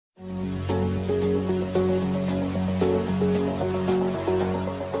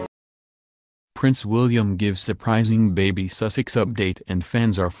Prince William gives surprising baby Sussex update and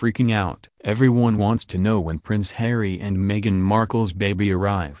fans are freaking out. Everyone wants to know when Prince Harry and Meghan Markle's baby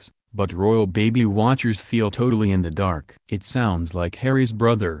arrives, but royal baby watchers feel totally in the dark. It sounds like Harry's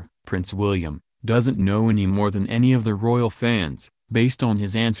brother, Prince William, doesn't know any more than any of the royal fans, based on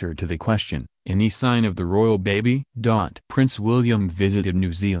his answer to the question, "Any sign of the royal baby?" Prince William visited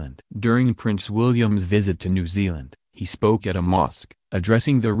New Zealand. During Prince William's visit to New Zealand, he spoke at a mosque,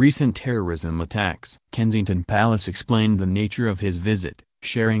 addressing the recent terrorism attacks. Kensington Palace explained the nature of his visit,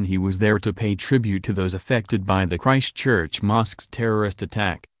 sharing he was there to pay tribute to those affected by the Christchurch Mosque's terrorist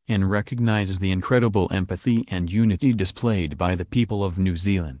attack, and recognizes the incredible empathy and unity displayed by the people of New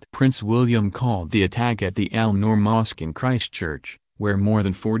Zealand. Prince William called the attack at the Al-Noor Mosque in Christchurch, where more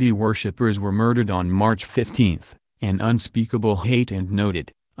than 40 worshippers were murdered on March 15, an unspeakable hate, and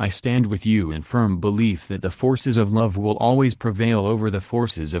noted, "I stand with you in firm belief that the forces of love will always prevail over the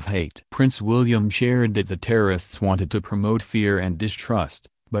forces of hate." Prince William shared that the terrorists wanted to promote fear and distrust,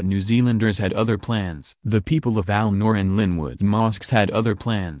 but New Zealanders had other plans. The people of Al-Noor and Linwood mosques had other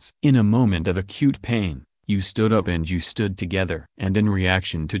plans. "In a moment of acute pain, you stood up and you stood together. And in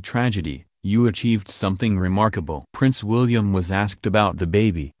reaction to tragedy, you achieved something remarkable." Prince William was asked about the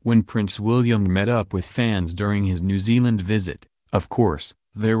baby. When Prince William met up with fans during his New Zealand visit, of course,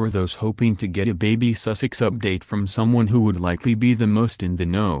 there were those hoping to get a baby Sussex update from someone who would likely be the most in the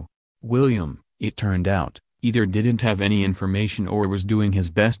know. William, it turned out, either didn't have any information or was doing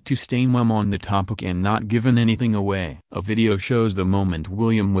his best to stay mum on the topic and not giving anything away. A video shows the moment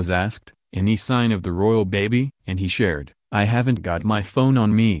William was asked, "Any sign of the royal baby?" and he shared, "I haven't got my phone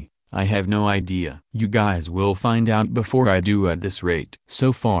on me. I have no idea. You guys will find out before I do at this rate."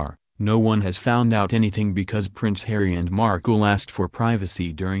 So far, no one has found out anything because Prince Harry and Markle asked for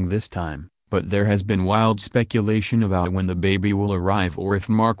privacy during this time, but there has been wild speculation about when the baby will arrive or if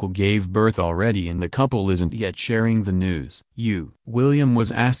Markle gave birth already and the couple isn't yet sharing the news. William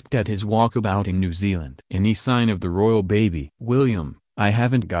was asked at his walkabout in New Zealand, "Any sign of the royal baby?" William, "I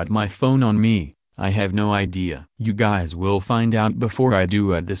haven't got my phone on me. I have no idea. You guys will find out before I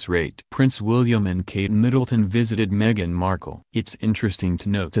do at this rate." Prince William and Kate Middleton visited Meghan Markle. It's interesting to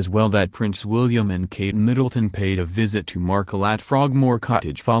note as well that Prince William and Kate Middleton paid a visit to Markle at Frogmore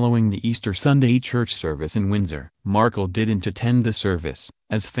Cottage following the Easter Sunday church service in Windsor. Markle didn't attend the service,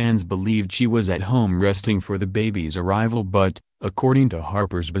 as fans believed she was at home resting for the baby's arrival, but, according to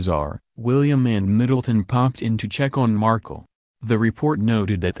Harper's Bazaar, William and Middleton popped in to check on Markle. The report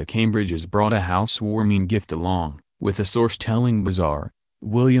noted that the Cambridges brought a housewarming gift along, with a source telling Bazaar,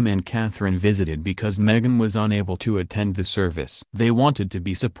 "William and Catherine visited because Meghan was unable to attend the service. They wanted to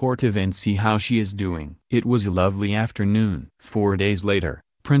be supportive and see how she is doing." It was a lovely afternoon. 4 days later,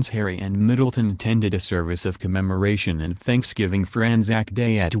 Prince Harry and Middleton attended a service of commemoration and Thanksgiving for Anzac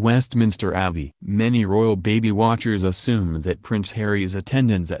Day at Westminster Abbey. Many royal baby watchers assume that Prince Harry's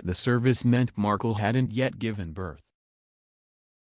attendance at the service meant Markle hadn't yet given birth.